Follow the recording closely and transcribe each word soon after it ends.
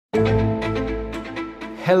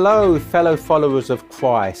Hello, fellow followers of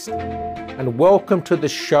Christ, and welcome to the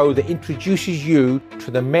show that introduces you to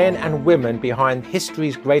the men and women behind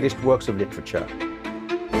history's greatest works of literature.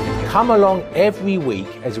 Come along every week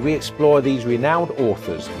as we explore these renowned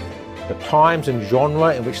authors, the times and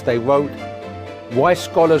genre in which they wrote, why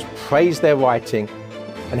scholars praise their writing,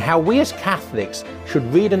 and how we as Catholics should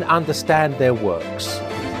read and understand their works.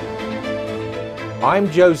 I'm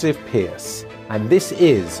Joseph Pearce, and this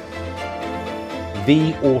is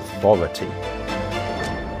The Authority.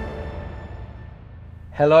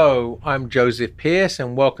 Hello, I'm Joseph Pearce,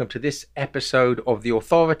 and welcome to this episode of The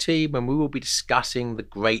Authority, when we will be discussing the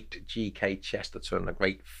great G.K. Chesterton, a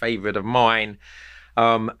great favourite of mine,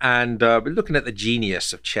 and we're looking at the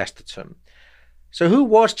genius of Chesterton. So who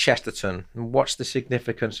was Chesterton, and what's the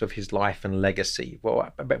significance of his life and legacy?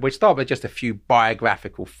 Well, we'll start with just a few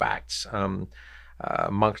biographical facts.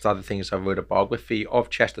 Amongst other things, I wrote a biography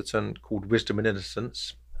of Chesterton called Wisdom and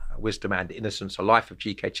Innocence, A Life of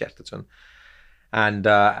G.K. Chesterton. And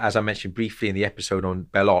as I mentioned briefly in the episode on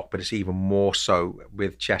Belloc, but it's even more so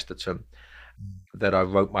with Chesterton, that I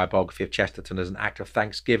wrote my biography of Chesterton as an act of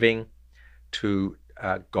thanksgiving to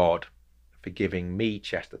God for giving me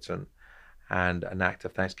Chesterton, and an act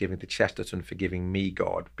of thanksgiving to Chesterton for giving me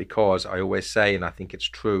God, because I always say, and I think it's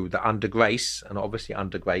true, that under grace, and obviously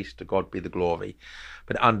under grace, to God be the glory,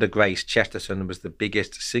 but under grace, Chesterton was the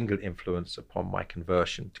biggest single influence upon my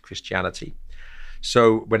conversion to Christianity.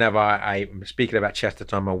 So whenever I'm speaking about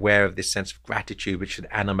Chesterton, I'm aware of this sense of gratitude which should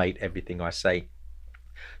animate everything I say.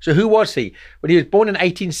 So who was he? Well, he was born in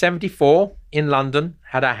 1874 in London,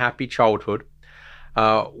 had a happy childhood.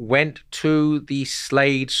 Went to the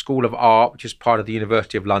Slade School of Art, which is part of the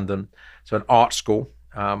University of London, so an art school.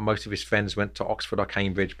 Most of his friends went to Oxford or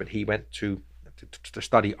Cambridge, but he went to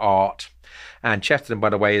study art. And Chesterton, by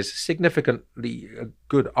the way, is significantly a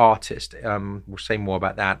good artist. We'll say more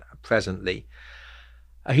about that presently.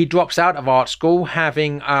 He drops out of art school,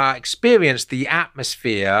 having experienced the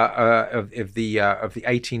atmosphere of the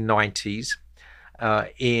 1890s.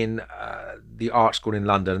 In the art school in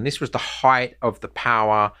London. And this was the height of the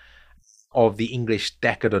power of the English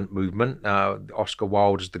decadent movement. Oscar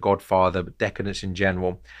Wilde is the godfather, but decadence in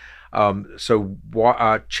general. So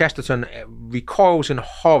Chesterton recoils in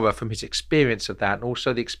horror from his experience of that, and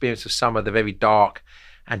also the experience of some of the very dark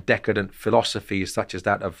and decadent philosophies, such as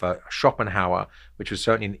that of Schopenhauer, which was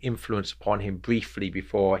certainly an influence upon him briefly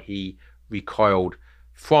before he recoiled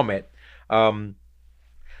from it.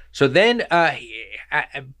 So then,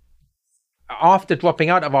 after dropping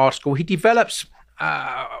out of art school, he develops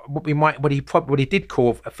what he did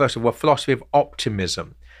call, first of all, a philosophy of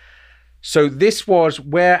optimism. So this was,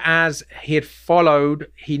 whereas he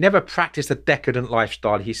never practiced a decadent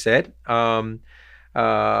lifestyle, he said,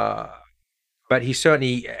 but he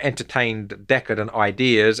certainly entertained decadent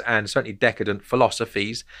ideas and certainly decadent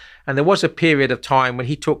philosophies. And there was a period of time when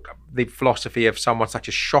he took the philosophy of someone such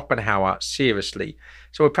as Schopenhauer seriously.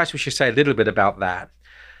 So perhaps we should say a little bit about that.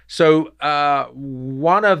 So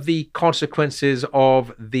one of the consequences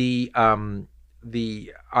of the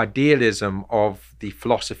idealism of the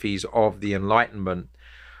philosophies of the Enlightenment,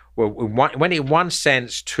 well, went in one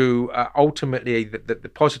sense to ultimately the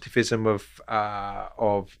positivism of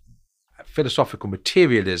philosophical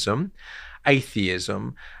materialism,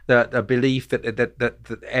 atheism, the belief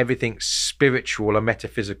that everything spiritual or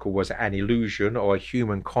metaphysical was an illusion or a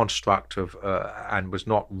human construct of and was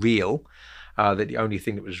not real, that the only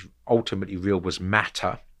thing that was ultimately real was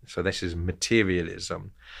matter. So this is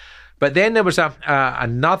materialism. But then there was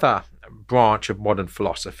another branch of modern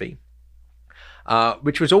philosophy,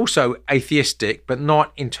 which was also atheistic, but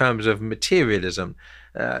not in terms of materialism.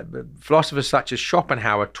 Philosophers such as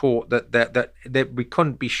Schopenhauer taught that we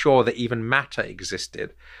couldn't be sure that even matter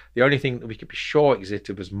existed. The only thing that we could be sure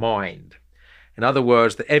existed was mind. In other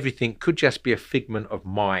words, that everything could just be a figment of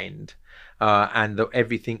mind, and that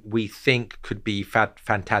everything we think could be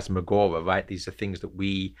phantasmagoria, right? These are things that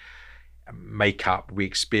we make up, we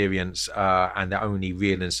experience, and they're only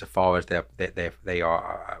real insofar as they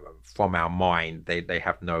are from our mind. They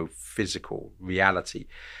have no physical reality.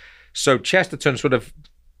 So Chesterton sort of,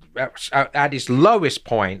 at his lowest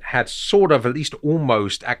point, had sort of at least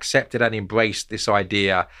almost accepted and embraced this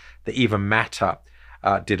idea that even matter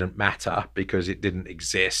didn't matter because it didn't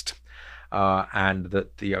exist, and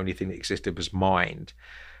that the only thing that existed was mind.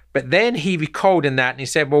 But then he recoiled in that and he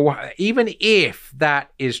said, well, even if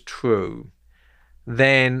that is true,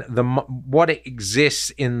 then what exists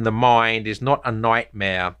in the mind is not a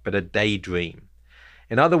nightmare, but a daydream.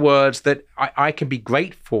 In other words, that I can be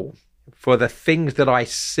grateful for the things that I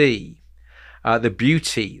see, the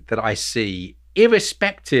beauty that I see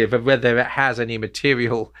irrespective of whether it has any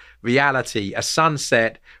material reality. A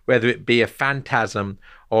sunset, whether it be a phantasm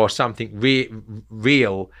or something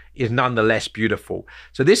real, is nonetheless beautiful.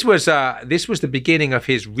 So this was the beginning of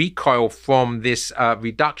his recoil from this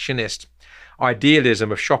reductionist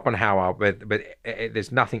idealism of Schopenhauer, where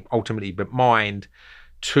there's nothing ultimately but mind,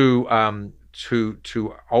 to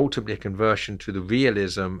ultimately a conversion to the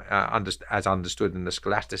realism as understood in the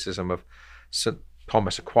scholasticism of St.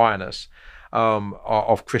 Thomas Aquinas,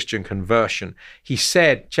 of Christian conversion.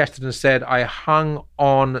 Chesterton said, I hung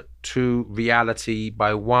on to reality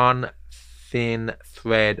by one thin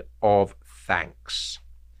thread of thanks.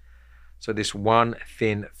 So this one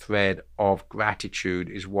thin thread of gratitude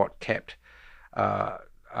is what kept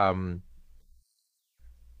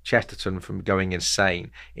Chesterton from going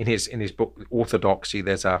insane. In his book Orthodoxy,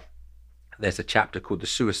 there's a chapter called The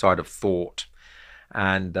Suicide of Thought.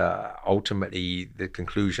 And ultimately, the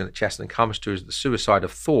conclusion that Chesterton comes to is the suicide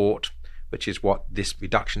of thought, which is what this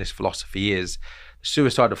reductionist philosophy is. The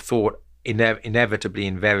suicide of thought inevitably,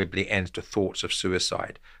 invariably ends to thoughts of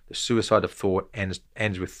suicide. The suicide of thought ends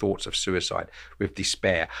with thoughts of suicide, with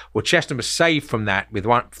despair. Well, Chesterton was saved from that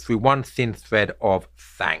through one thin thread of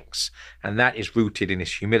thanks, and that is rooted in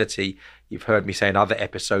his humility. You've heard me say in other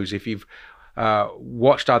episodes, if you've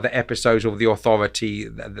watched other episodes of The Authority,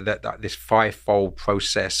 this fivefold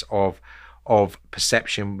process of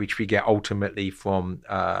perception, which we get ultimately from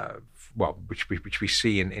which we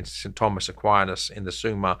see in St. Thomas Aquinas in the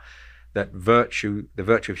Summa, that the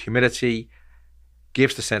virtue of humility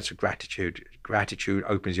gives the sense of gratitude. Gratitude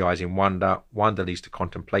opens the eyes in wonder. Wonder leads to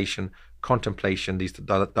contemplation. Contemplation leads to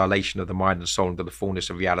dilation of the mind and soul into the fullness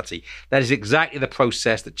of reality. That is exactly the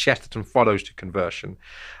process that Chesterton follows to conversion.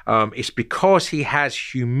 It's because he has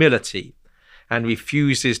humility and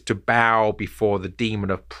refuses to bow before the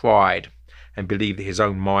demon of pride and believe that his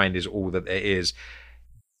own mind is all that there is.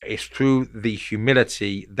 It's through the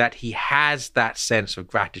humility that he has that sense of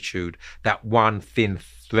gratitude, that one thin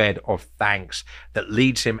thread of thanks that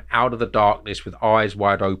leads him out of the darkness with eyes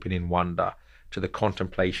wide open in wonder to the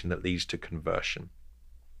contemplation that leads to conversion.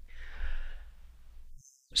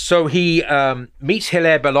 So he meets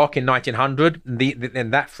Hilaire Belloc in 1900,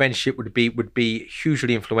 and that friendship would be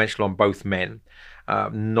hugely influential on both men.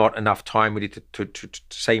 Not enough time really to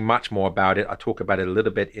say much more about it. I talk about it a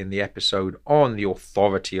little bit in the episode on the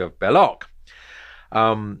authority of Belloc.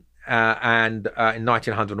 And in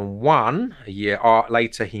 1901, a year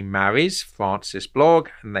later, he marries Frances Blogg,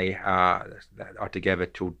 and they are together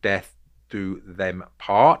till death do them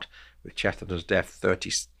part, with Chesterton's death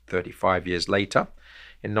 35 years later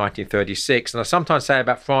in 1936. And I sometimes say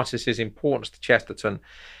about Frances's importance to Chesterton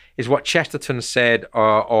is what Chesterton said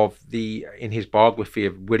in his biography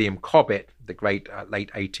of William Cobbett, the great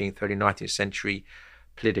late 18th, early 19th century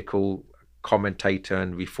political commentator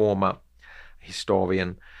and reformer,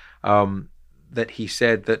 historian, that he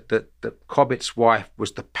said that Cobbett's wife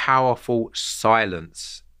was the powerful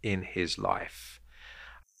silence in his life.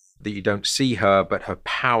 That you don't see her, but her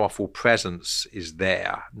powerful presence is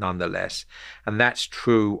there nonetheless. And that's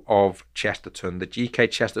true of Chesterton. The G.K.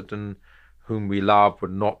 Chesterton whom we love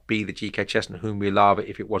would not be the G.K. Chesterton whom we love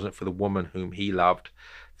if it wasn't for the woman whom he loved,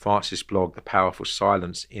 Frances Blogg, the powerful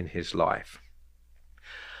silence in his life.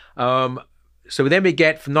 So then we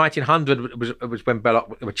get from 1900, it was when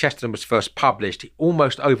Chesterton was first published.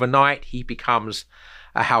 Almost overnight, he becomes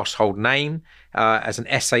a household name as an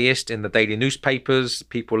essayist in the daily newspapers.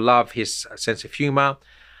 People love his sense of humor,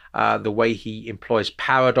 the way he employs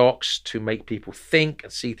paradox to make people think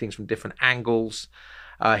and see things from different angles,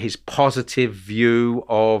 his positive view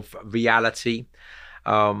of reality.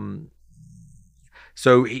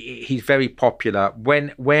 So he's very popular.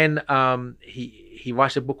 When he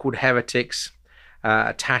writes a book called Heretics,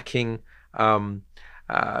 attacking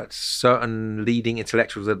certain leading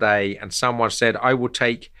intellectuals of the day, and someone said, I will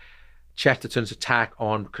take Chesterton's attack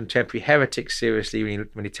on contemporary heretics seriously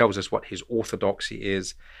when he tells us what his orthodoxy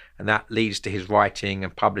is. And that leads to his writing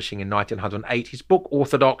and publishing in 1908 his book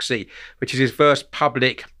Orthodoxy, which is his first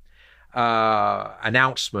public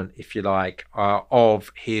announcement, if you like,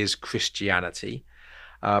 of his Christianity.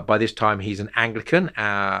 By this time, he's an Anglican,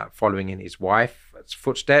 following in his wife's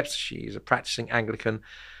footsteps. She's a practicing Anglican.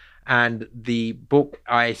 And the book,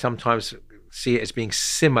 I sometimes see it as being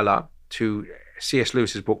similar to C.S.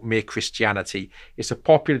 Lewis's book, Mere Christianity. It's a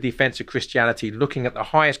popular defense of Christianity, looking at the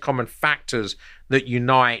highest common factors that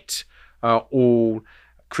unite all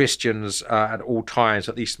Christians at all times,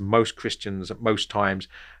 at least most Christians at most times.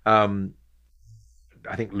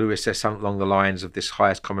 I think Lewis says something along the lines of this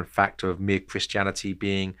highest common factor of mere Christianity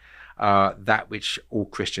being that which all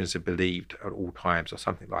Christians have believed at all times, or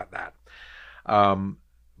something like that. um,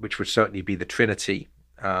 which would certainly be the Trinity,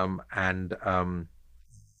 and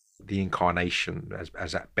the incarnation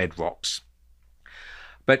as at bedrocks.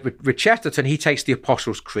 But with Chesterton, he takes the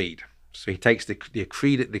Apostles' Creed. So he takes the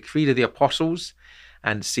creed of the Apostles,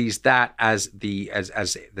 and sees that as the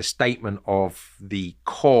statement of the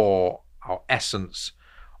core or essence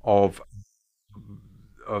of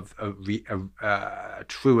a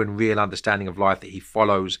true and real understanding of life that he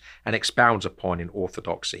follows and expounds upon in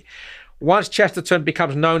orthodoxy. Once Chesterton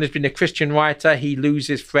becomes known as being a Christian writer, he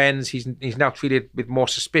loses friends. He's now treated with more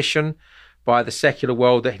suspicion by the secular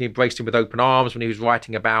world that had embraced him with open arms when he was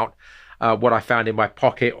writing about what I found in my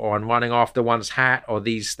pocket, or on running after one's hat, or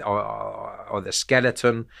or the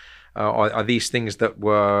skeleton, or these things that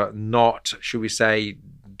were not, should we say,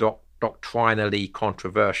 doctrinally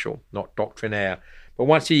controversial, not doctrinaire. But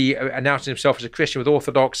once he announces himself as a Christian with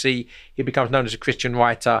orthodoxy, he becomes known as a Christian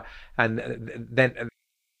writer, and then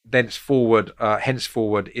henceforward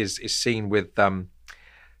is seen with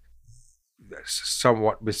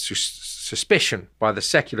somewhat with suspicion by the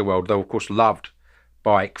secular world, though of course loved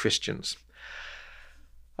by Christians.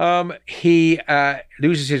 He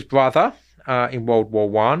loses his brother in World War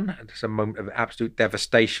One. It's a moment of absolute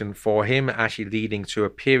devastation for him, actually leading to a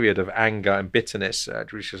period of anger and bitterness,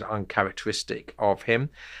 which is uncharacteristic of him.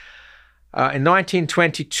 In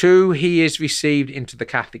 1922, he is received into the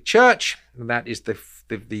Catholic Church, and that is the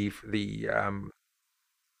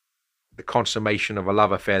consummation of a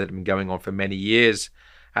love affair that had been going on for many years.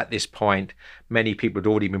 At this point, many people had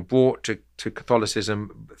already been brought to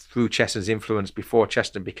Catholicism through Chesterton's influence before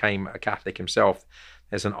Chesterton became a Catholic himself.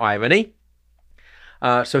 There's an irony.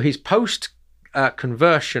 So his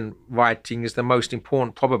post-conversion writings, the most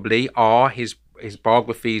important probably, are his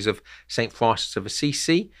biographies of St. Francis of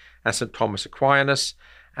Assisi and St. Thomas Aquinas,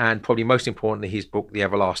 and probably most importantly, his book, The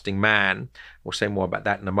Everlasting Man. We'll say more about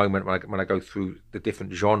that in a moment when I go through the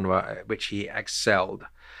different genre at which he excelled.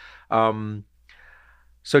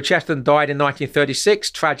 So Chesterton died in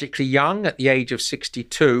 1936, tragically young, at the age of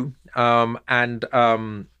 62, and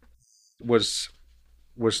was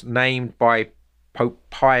named by Pope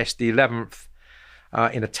Pius XI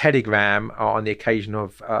in a telegram on the occasion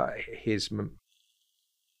of his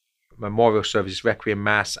memorial service, Requiem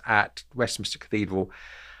Mass at Westminster Cathedral.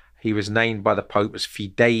 He was named by the Pope as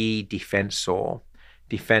Fidei Defensor,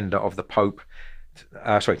 defender of the Pope,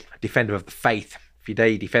 defender of the faith,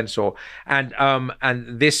 Fidei Defensor.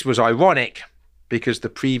 And this was ironic because the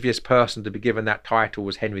previous person to be given that title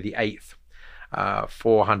was Henry VIII,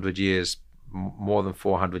 400 years, more than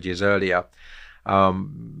 400 years earlier.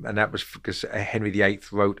 And that was because Henry VIII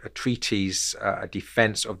wrote a treatise, a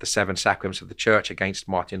defense of the seven sacraments of the Church against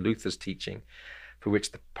Martin Luther's teaching, for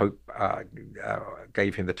which the Pope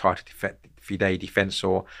gave him the title Fidei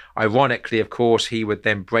Defensor. Ironically, of course, he would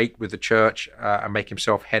then break with the Church and make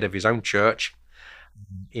himself head of his own church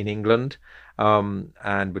in England,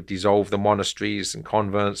 and would dissolve the monasteries and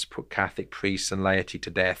convents, put Catholic priests and laity to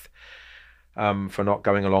death for not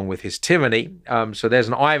going along with his tyranny. So there's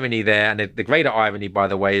an irony there, and the greater irony, by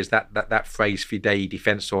the way, is that phrase Fidei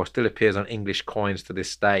Defensor still appears on English coins to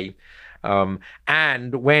this day.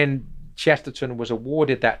 And when Chesterton was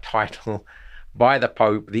awarded that title by the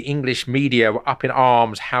Pope, the English media were up in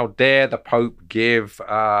arms. How dare the Pope give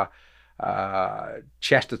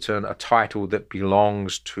Chesterton a title that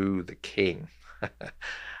belongs to the king?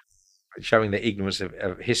 Showing the ignorance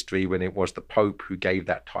of history when it was the Pope who gave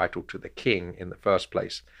that title to the king in the first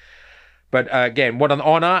place. But again, what an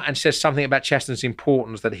honor, and says something about Chesterton's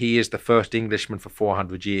importance that he is the first Englishman for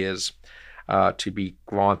 400 years to be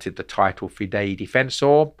granted the title Fidei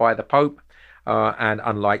Defensor by the Pope, and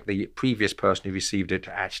unlike the previous person who received it,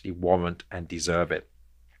 to actually warrant and deserve it.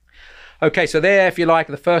 Okay, so there, if you like,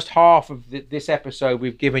 the first half of this episode,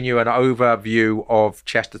 we've given you an overview of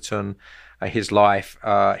Chesterton, his life,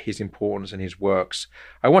 his importance, and his works.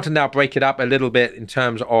 I want to now break it up a little bit in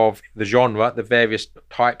terms of the genre, the various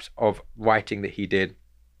types of writing that he did.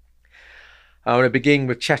 I want to begin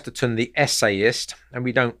with Chesterton, the essayist, and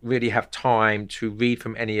we don't really have time to read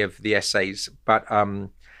from any of the essays, but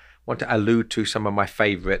want to allude to some of my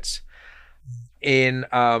favorites. In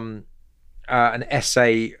an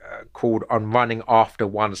essay called On Running After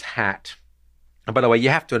One's Hat. And by the way, you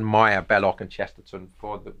have to admire Belloc and Chesterton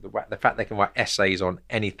for the fact they can write essays on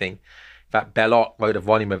anything. In fact, Belloc wrote a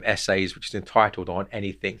volume of essays which is entitled On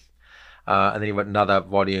Anything. And then he wrote another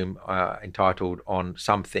volume entitled On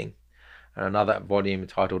Something, and another volume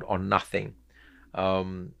entitled On Nothing.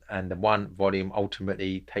 And the one volume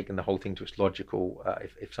ultimately taking the whole thing to its logical,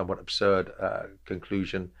 if somewhat absurd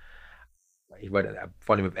conclusion. He wrote a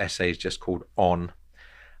volume of essays just called On.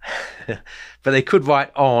 But they could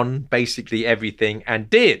write on basically everything, and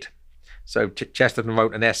did. So Chesterton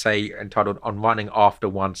wrote an essay entitled "On Running After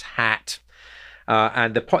One's Hat."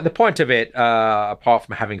 And the point of it, apart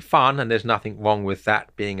from having fun, and there's nothing wrong with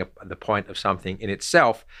that being the point of something in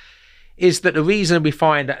itself, is that the reason we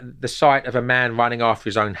find the sight of a man running after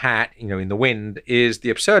his own hat, in the wind, is the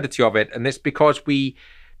absurdity of it. And it's because we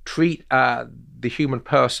treat the human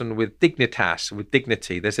person with dignitas, with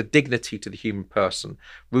dignity. There's a dignity to the human person,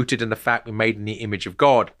 rooted in the fact we're made in the image of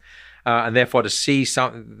God. And therefore, to see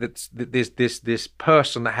something that's this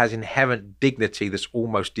person that has inherent dignity, that's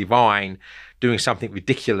almost divine, doing something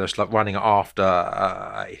ridiculous like running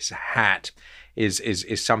after his hat,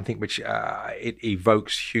 is something which it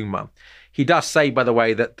evokes humor. He does say, by the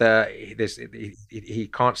way, that he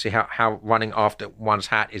can't see how running after one's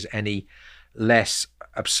hat is any less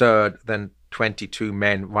absurd than 22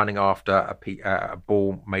 men running after a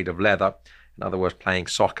ball made of leather. In other words, playing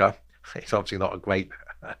soccer. He's obviously not a great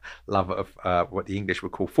lover of what the English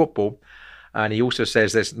would call football. And he also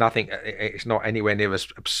says it's not anywhere near as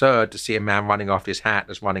absurd to see a man running after his hat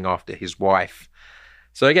as running after his wife.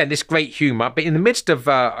 So again, this great humor. But in the midst of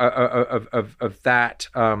that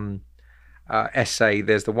essay,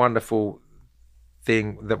 there's the wonderful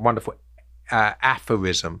thing, the wonderful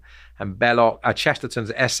aphorism. And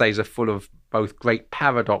Chesterton's essays are full of both great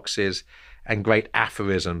paradoxes and great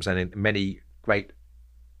aphorisms, and in many great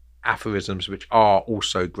aphorisms which are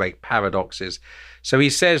also great paradoxes. So he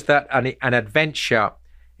says that an adventure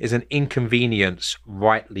is an inconvenience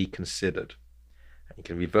rightly considered. And you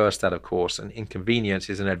can reverse that, of course. An inconvenience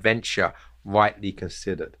is an adventure rightly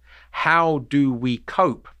considered. How do we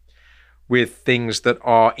cope with things that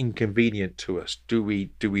are inconvenient to us? Do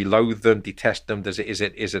we loathe them, detest them? Is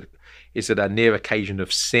it a near occasion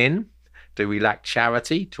of sin? Do we lack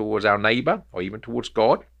charity towards our neighbor or even towards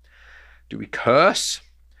God? Do we curse?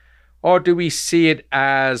 Or do we see it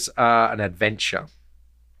as an adventure?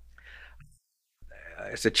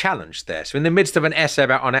 It's a challenge there. So in the midst of an essay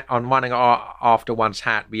about on running after one's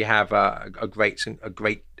hat, we have a great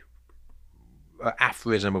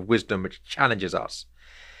aphorism of wisdom which challenges us.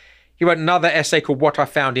 He wrote another essay called "What I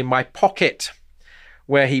Found in My Pocket,"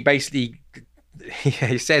 where he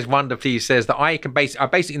says wonderfully, he says that I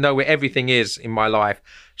basically know where everything is in my life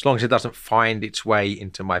as long as it doesn't find its way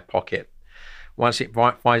into my pocket. Once it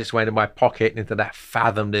finds its way into my pocket, into that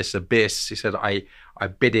fathomless abyss, he said, I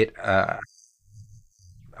bid it a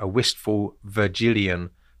wistful Virgilian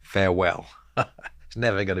farewell. It's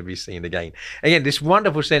never going to be seen again. Again, this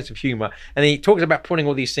wonderful sense of humor. And he talks about pulling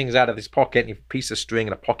all these things out of his pocket, and a piece of string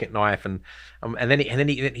and a pocket knife, and then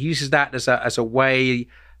he uses that as a way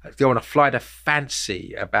to go on a flight of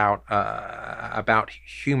fancy about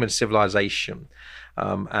human civilization.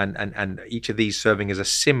 And each of these serving as a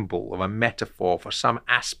symbol or a metaphor for some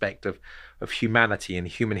aspect of humanity and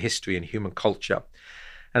human history and human culture.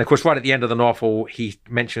 And of course, right at the end of the novel, he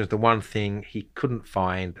mentions the one thing he couldn't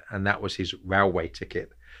find, and that was his railway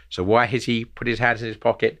ticket. So why has he put his hand in his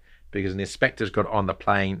pocket? Because an inspector's got on the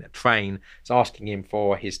train, is asking him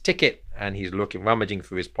for his ticket, and he's rummaging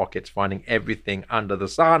through his pockets, finding everything under the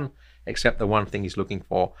sun except the one thing he's looking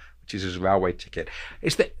for, which is his railway ticket.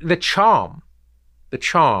 It's the charm. The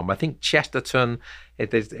charm. I think Chesterton,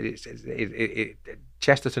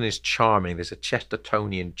 Chesterton is charming. There's a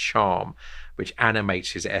Chestertonian charm which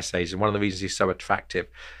animates his essays, and one of the reasons he's so attractive.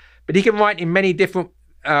 But he can write in many different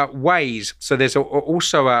ways. So there's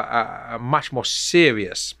also a much more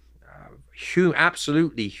serious,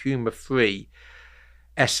 absolutely humor-free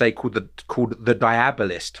essay called the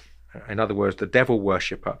Diabolist. In other words, the devil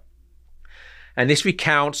worshipper. And this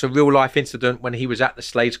recounts a real-life incident when he was at the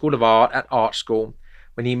Slade School of Art, at art school,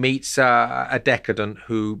 when he meets a decadent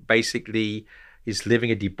who basically is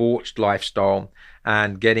living a debauched lifestyle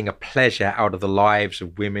and getting a pleasure out of the lives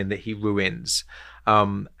of women that he ruins.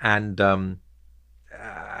 And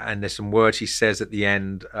there's some words he says at the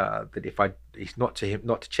end that he's not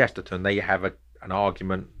to Chesterton, they have an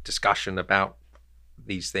argument, discussion about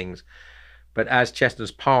these things. But as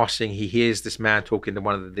Chesterton's passing, he hears this man talking to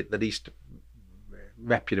one of the least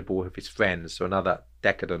reputable of his friends, so another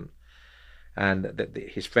decadent. And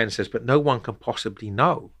his friend says, but no one can possibly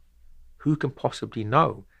know. Who can possibly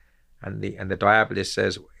know? And the Diabolist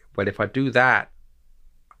says, well, if I do that,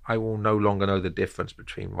 I will no longer know the difference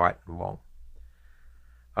between right and wrong.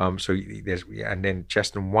 And then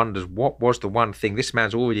Chesterton wonders, what was the one thing? This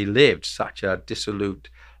man's already lived such a dissolute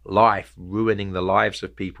life, ruining the lives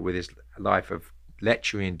of people with his life of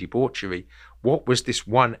lechery and debauchery. What was this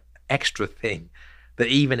one extra thing that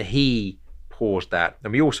even he paused at?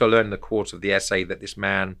 And we also learn in the course of the essay that this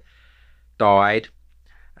man died,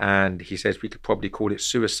 And he says we could probably call it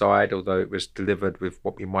suicide, although it was delivered with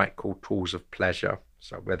what we might call tools of pleasure.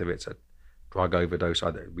 So whether it's a drug overdose,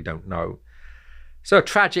 we don't know. So a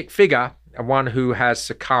tragic figure, one who has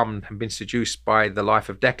succumbed and been seduced by the life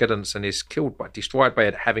of decadence and is destroyed by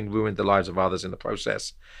it, having ruined the lives of others in the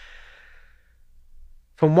process.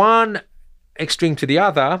 From one extreme to the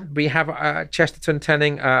other, we have Chesterton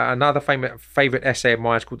telling another favorite essay of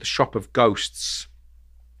mine. It's called The Shop of Ghosts.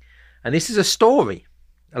 And this is a story,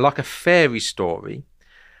 like a fairy story.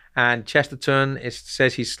 And Chesterton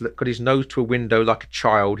says he's got his nose to a window like a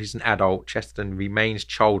child. He's an adult. Chesterton remains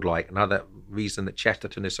childlike. Another reason that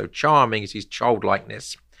Chesterton is so charming is his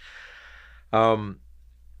childlikeness.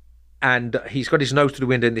 And he's got his nose to the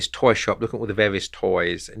window in this toy shop looking at all the various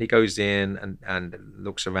toys. And he goes in and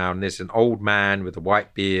looks around. There's an old man with a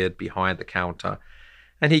white beard behind the counter.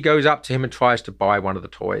 And he goes up to him and tries to buy one of the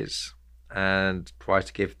toys and tries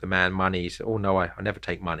to give the man money. He says, "Oh, no, I never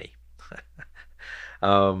take money.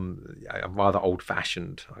 I'm rather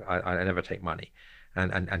old-fashioned. I never take money."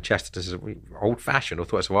 And Chesterton says, "Old-fashioned? I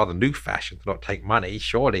thought it's a rather new fashion to not take money.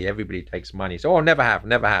 Surely everybody takes money." So, "Oh, never have,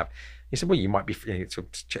 never have." He said, "Well, you might be..."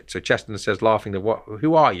 So Chesterton says, laughing,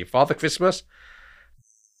 "Who are you, Father Christmas?"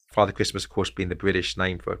 Father Christmas, of course, being the British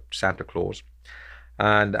name for Santa Claus.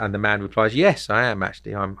 And the man replies, "Yes, I am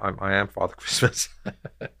actually. I am Father Christmas."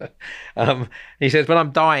 He says, "But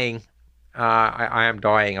I'm dying. I am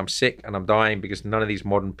dying. I'm sick and I'm dying because none of these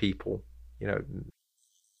modern people,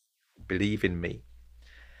 believe in me,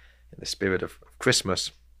 in the spirit of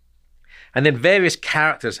Christmas." And then various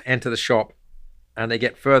characters enter the shop and they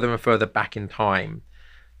get further and further back in time.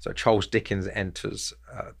 So Charles Dickens enters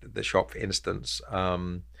the shop, for instance.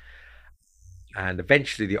 And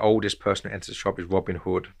eventually the oldest person who enters the shop is Robin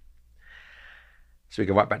Hood. So we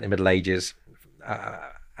go right back to the Middle Ages.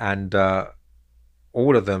 And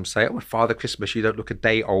all of them say, "Oh, Father Christmas, you don't look a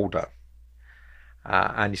day older."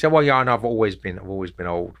 And he said, "Well, yeah, I know, I've always been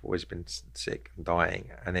old, always been sick and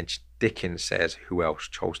dying." And then Dickens says, who else?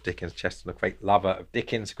 Charles Dickens, Chesterton, a great lover of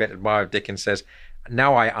Dickens, a great admirer of Dickens, says,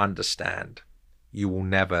 "Now I understand. You will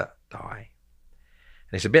never die."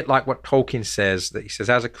 And it's a bit like what Tolkien says, that he says,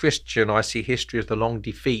 "As a Christian, I see history as the long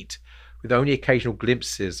defeat with only occasional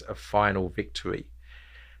glimpses of final victory."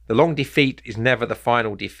 The long defeat is never the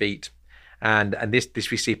final defeat. And this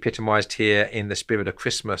we see epitomized here in the spirit of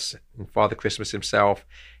Christmas, in Father Christmas himself.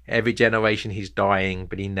 Every generation he's dying,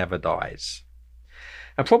 but he never dies.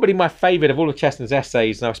 And probably my favorite of all of Chesterton's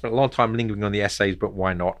essays, and I've spent a long time lingering on the essays, but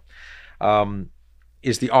why not,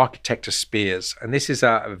 is The Architect of Spears. And this is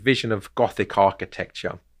a vision of Gothic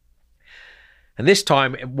architecture. And this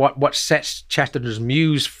time, what sets Chesterton's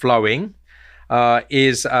muse flowing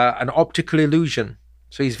is an optical illusion.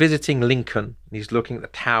 So he's visiting Lincoln, and he's looking at the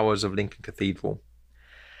towers of Lincoln Cathedral.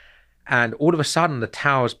 And all of a sudden, the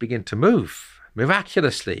towers begin to move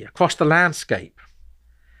miraculously across the landscape.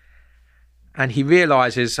 And he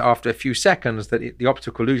realizes after a few seconds that the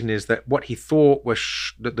optical illusion is that what he thought were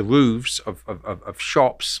that the roofs of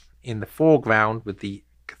shops in the foreground with the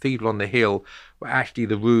cathedral on the hill were actually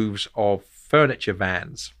the roofs of furniture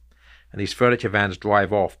vans. And these furniture vans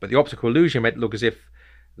drive off. But the optical illusion made it look as if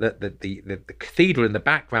the cathedral in the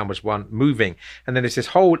background was one moving. And then there's this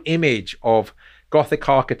whole image of Gothic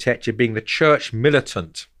architecture being the church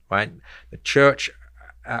militant, right? The church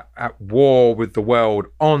at war with the world,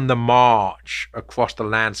 on the march across the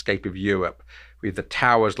landscape of Europe, with the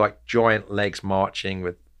towers like giant legs marching,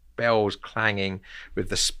 with bells clanging, with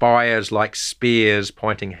the spires like spears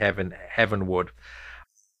pointing heavenward.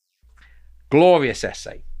 Glorious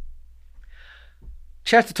essay.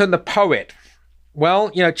 Chesterton the poet.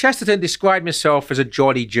 Well, Chesterton described himself as a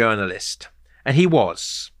jolly journalist, and he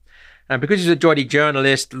was. And because he's a jolly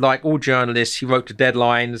journalist, like all journalists, he wrote to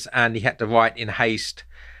deadlines and he had to write in haste,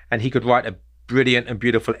 and he could write a brilliant and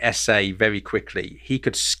beautiful essay very quickly. He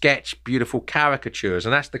could sketch beautiful caricatures,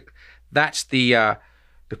 and that's the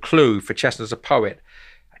clue for Chesterton as a poet.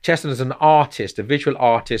 Chesterton as an artist, a visual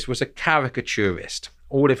artist, was a caricaturist.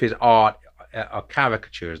 All of his art are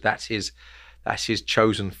caricatures. That's his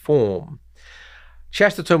chosen form.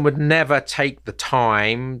 Chesterton would never take the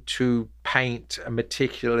time to paint a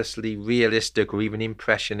meticulously realistic or even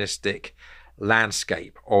impressionistic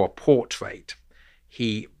landscape or a portrait.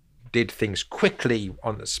 He did things quickly,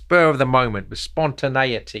 on the spur of the moment, with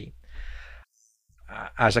spontaneity.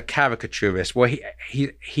 As a caricaturist, well,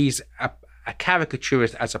 he's a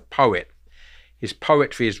caricaturist as a poet. His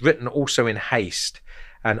poetry is written also in haste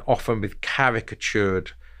and often with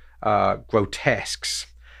caricatured grotesques.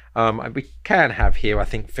 We can have here, I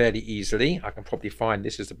think, fairly easily. I can probably find,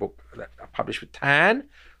 this is a book that I published with Tan,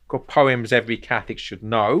 called Poems Every Catholic Should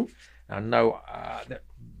Know. I know that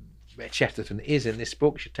Chesterton is in this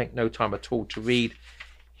book. You should take no time at all to read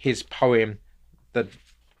his poem, The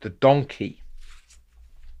Donkey,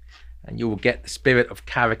 and you will get the spirit of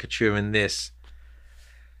caricature in this.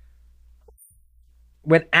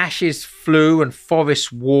 When ashes flew and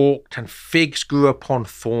forests walked and figs grew upon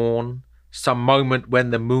thorn, some moment when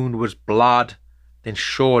the moon was blood, then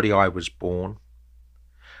surely I was born.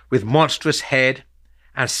 With monstrous head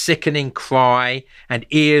and sickening cry and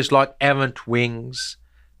ears like errant wings,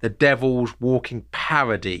 the devil's walking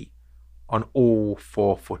parody on all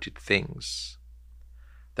four-footed things.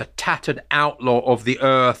 The tattered outlaw of the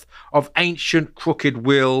earth, of ancient crooked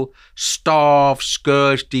will, starve,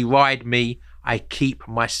 scourge, deride me, I keep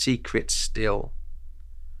my secret still.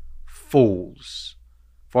 Fools,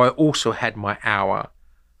 for I also had my hour,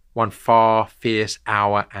 one far fierce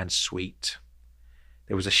hour and sweet.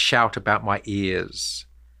 There was a shout about my ears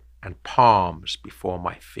and palms before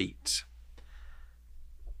my feet.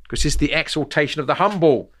 Because it's the exaltation of the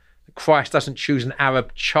humble. Christ doesn't choose an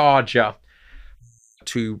Arab charger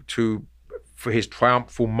for his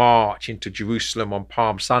triumphal march into Jerusalem on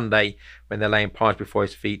Palm Sunday when they're laying palms before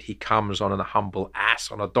his feet. He comes on a humble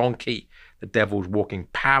ass, on a donkey, the devil's walking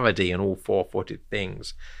parody and all four-footed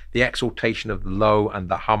things. The exaltation of the low and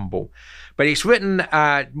the humble. But it's written,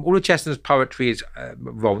 all of Chesterton's poetry is,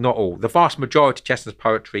 well, not all, the vast majority of Chesterton's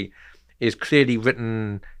poetry is clearly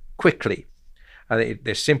written quickly.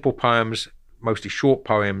 They're simple poems, mostly short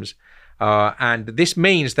poems, and this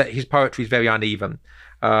means that his poetry is very uneven.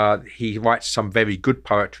 He writes some very good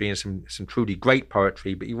poetry and some truly great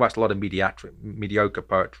poetry, but he writes a lot of mediocre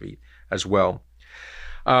poetry as well.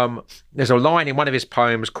 There's a line in one of his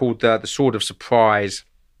poems called The Sword of Surprise.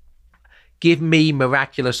 Give me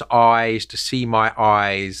miraculous eyes to see my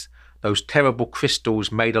eyes, those terrible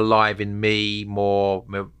crystals made alive in me, more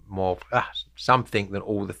something than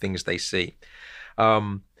all the things they see.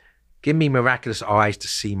 Give me miraculous eyes to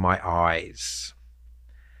see my eyes.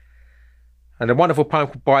 And a wonderful poem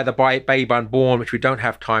called By the Babe Unborn, which we don't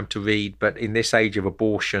have time to read, but in this age of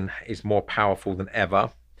abortion is more powerful than ever.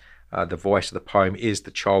 The voice of the poem is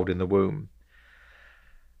the child in the womb.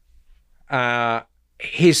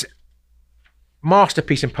 His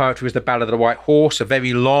masterpiece in poetry was The Ballad of the White Horse, a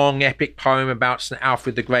very long epic poem about St.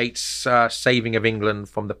 Alfred the Great's saving of England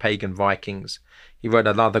from the pagan Vikings. He wrote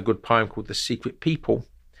another good poem called The Secret People,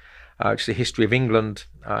 which is the history of England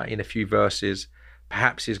in a few verses.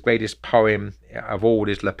 Perhaps his greatest poem of all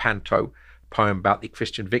is Lepanto, a poem about the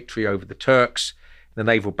Christian victory over the Turks in the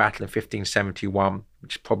naval battle in 1571,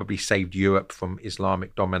 which probably saved Europe from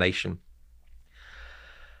Islamic domination.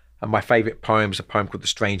 And my favourite poem is a poem called The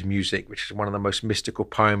Strange Music, which is one of the most mystical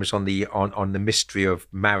poems on the mystery of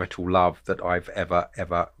marital love that I've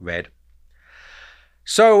ever read.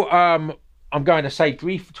 So I'm going to say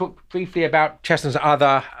talk briefly about Chesterton's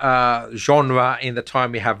other genre in the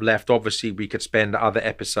time we have left. Obviously, we could spend other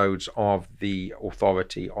episodes of The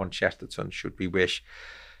Authority on Chesterton, should we wish.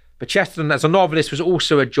 But Chesterton, as a novelist, was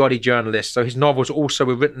also a jolly journalist. So his novels also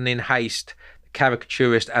were written in haste. The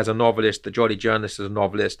caricaturist as a novelist, the jolly journalist as a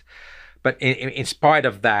novelist. But in spite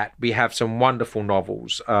of that, we have some wonderful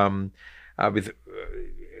novels with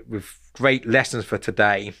great lessons for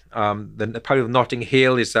today. The Napoleon of Notting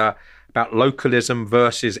Hill is about localism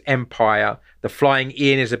versus empire. The Flying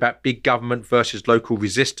Inn is about big government versus local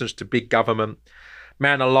resistance to big government.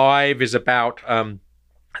 Man Alive is about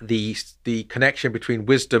the connection between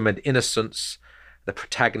wisdom and innocence. The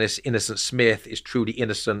protagonist, Innocent Smith, is truly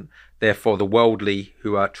innocent. Therefore, the worldly,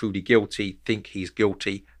 who are truly guilty, think he's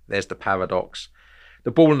guilty. There's the paradox.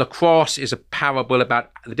 The Ball and the Cross is a parable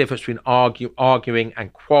about the difference between arguing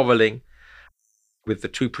and quarrelling, with the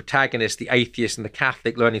two protagonists, the atheist and the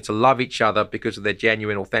Catholic, learning to love each other because of their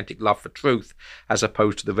genuine, authentic love for truth, as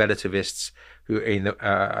opposed to the relativists, who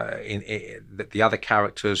the other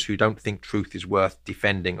characters who don't think truth is worth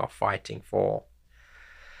defending or fighting for.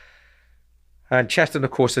 And Chesterton,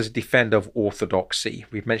 of course, is a defender of orthodoxy.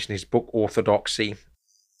 We've mentioned his book Orthodoxy,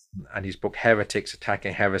 and his book Heretics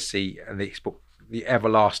Attacking Heresy, and his book The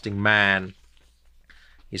Everlasting Man,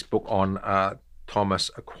 his book on Thomas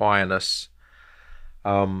Aquinas,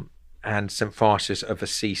 and St. Francis of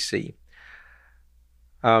Assisi.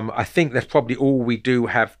 I think that's probably all we do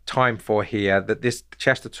have time for here. That this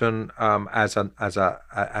Chesterton, as an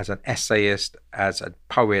essayist, as a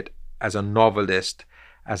poet, as a novelist,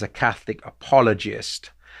 as a Catholic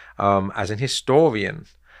apologist, as an historian,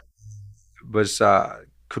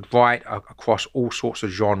 could write across all sorts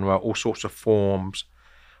of genre, all sorts of forms,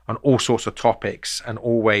 on all sorts of topics, and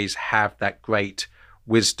always have that great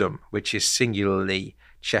wisdom, which is singularly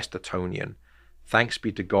Chestertonian. Thanks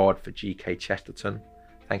be to God for G.K. Chesterton.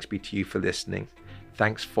 Thanks be to you for listening.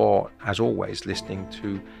 Thanks for, as always, listening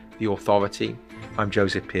to The Authority. I'm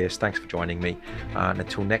Joseph Pearce. Thanks for joining me. And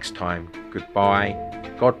until next time,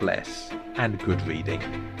 goodbye, God bless, and good reading.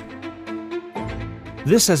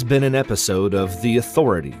 This has been an episode of The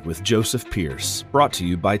Authority with Joseph Pearce, brought to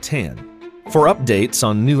you by TAN. For updates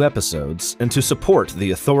on new episodes and to support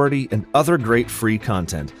The Authority and other great free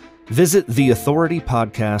content, visit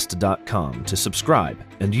theauthoritypodcast.com to subscribe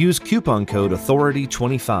and use coupon code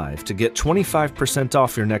AUTHORITY25 to get 25%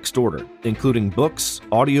 off your next order, including books,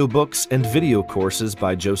 audiobooks, and video courses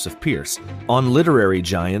by Joseph Pearce on literary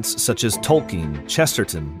giants such as Tolkien,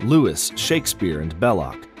 Chesterton, Lewis, Shakespeare, and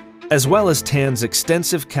Belloc, as well as TAN's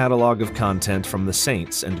extensive catalog of content from the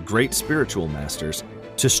saints and great spiritual masters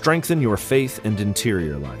to strengthen your faith and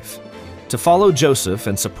interior life. To follow Joseph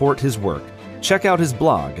and support his work, check out his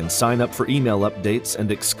blog and sign up for email updates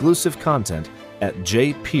and exclusive content at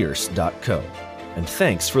jpearce.co. And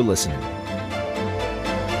thanks for listening.